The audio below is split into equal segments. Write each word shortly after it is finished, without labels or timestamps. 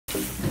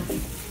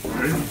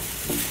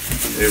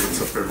Hey,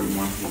 what's up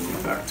everyone?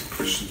 Welcome back to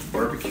Christian's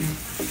Barbecue.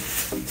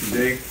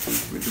 Today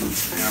we're doing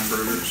some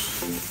hamburgers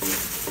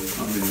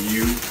on the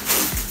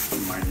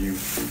my new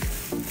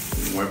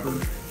Weber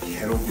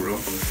Kettle Grill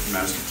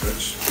Master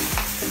Touch.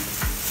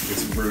 Get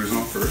some burgers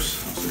on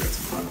first. Also got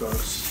some hot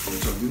dogs,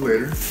 which I'll do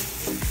later.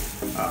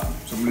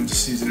 So I'm going to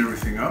just season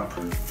everything up.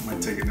 I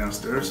might take it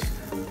downstairs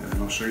and then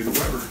I'll show you the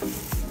Weber.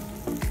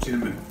 See you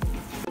in a minute.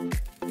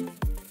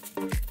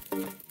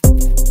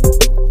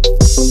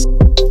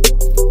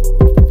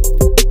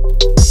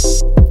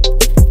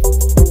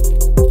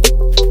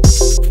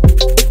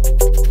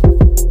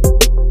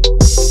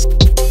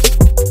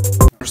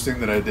 Thing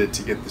that I did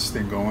to get this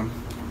thing going,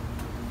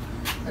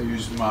 I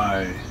used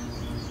my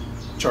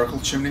charcoal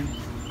chimney.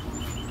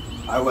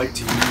 I like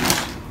to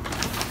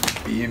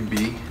use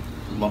B&B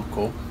lump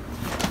coal.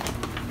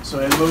 So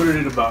I loaded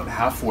it about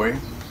halfway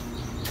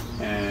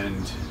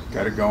and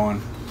got it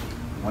going.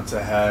 Once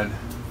I had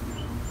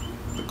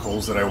the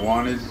coals that I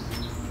wanted,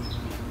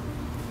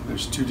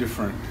 there's two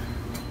different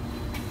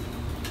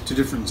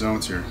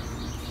zones here.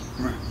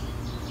 Come here.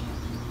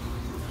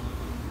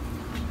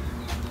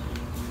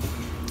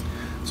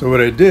 So what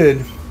I did,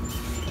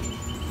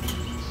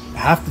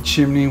 half the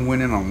chimney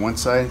went in on one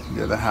side,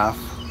 the other half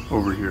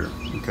over here,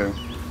 okay?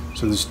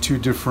 So there's two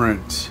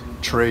different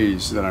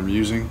trays that I'm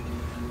using.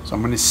 So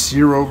I'm gonna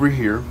sear over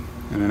here,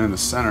 and then in the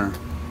center,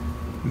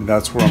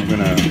 that's where I'm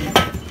gonna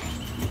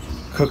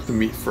cook the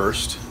meat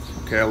first.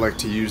 Okay, I like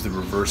to use the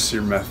reverse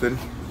sear method.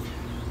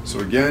 So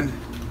again,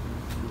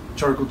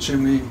 charcoal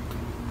chimney,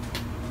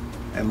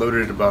 and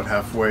loaded it about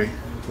halfway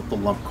with the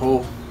lump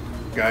coal.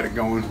 Got it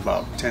going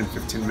about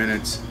 10-15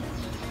 minutes.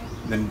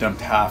 Then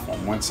dumped half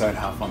on one side,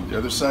 half on the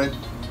other side.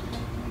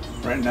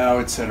 Right now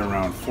it's at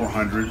around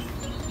 400.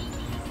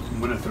 I'm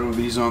gonna throw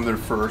these on there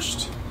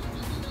first,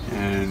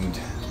 and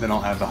then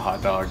I'll add the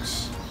hot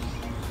dogs.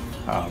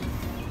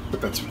 But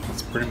that's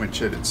pretty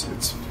much it.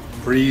 It's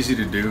pretty easy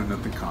to do,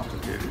 nothing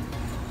complicated.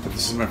 But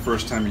this is my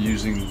first time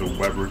using the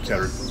Weber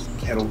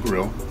Kettle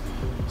Grill,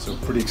 so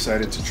pretty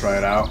excited to try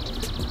it out.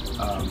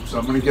 So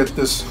I'm gonna get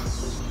this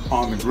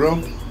on the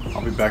grill.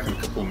 I'll be back in a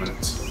couple of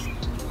minutes.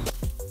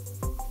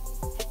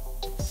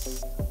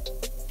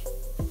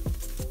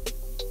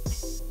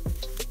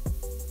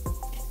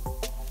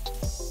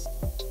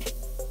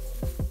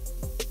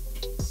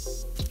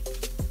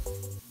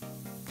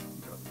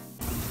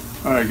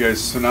 Alright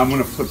guys, so now I'm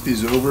going to flip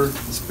these over.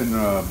 It's been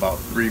about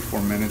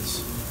 3-4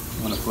 minutes.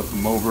 I'm going to flip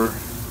them over,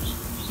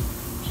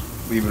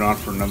 leave it on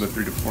for another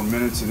 3 to 4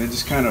 minutes, and then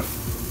just kind of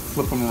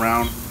flip them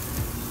around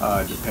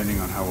depending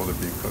on how well they're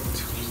being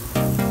cooked.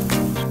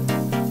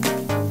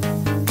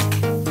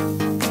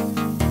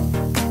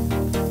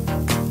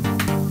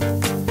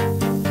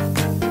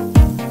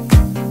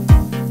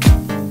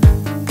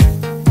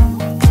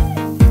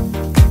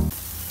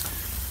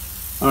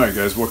 Alright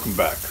guys, welcome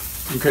back.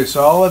 Okay,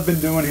 so all I've been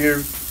doing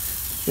here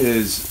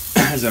is,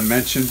 as I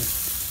mentioned,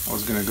 I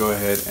was going to go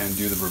ahead and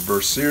do the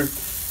reverse sear.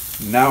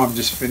 Now I'm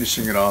just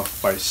finishing it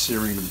off by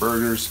searing the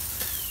burgers.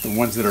 The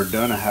ones that are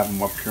done, I have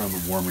them up here on the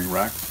warming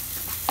rack.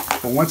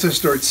 But once I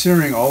start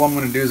searing, all I'm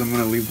going to do is I'm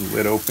going to leave the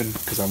lid open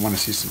because I want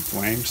to see some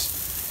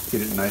flames,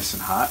 get it nice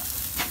and hot.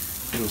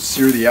 It'll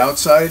sear the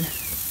outside,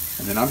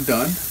 and then I'm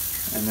done.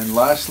 And then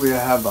lastly, I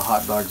have the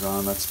hot dogs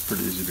on. That's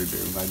pretty easy to do.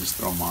 I just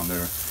throw them on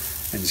there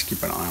and just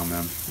keep an eye on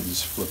them and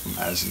just flip them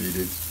as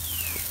needed.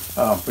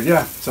 But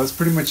yeah, so that's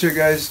pretty much it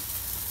guys.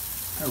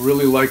 I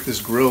really like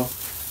this grill.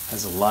 It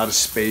has a lot of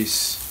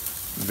space,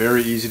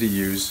 very easy to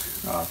use.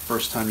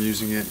 First time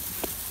using it,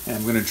 and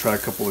I'm going to try a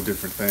couple of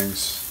different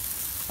things,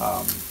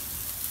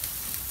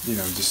 you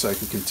know, just so I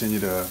can continue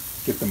to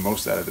get the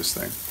most out of this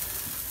thing.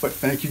 But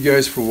thank you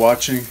guys for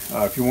watching.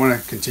 If you want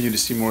to continue to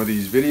see more of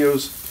these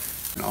videos,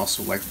 and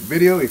also like the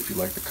video if you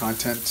like the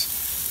content.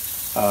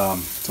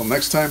 Till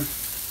next time,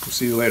 we'll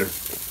see you later.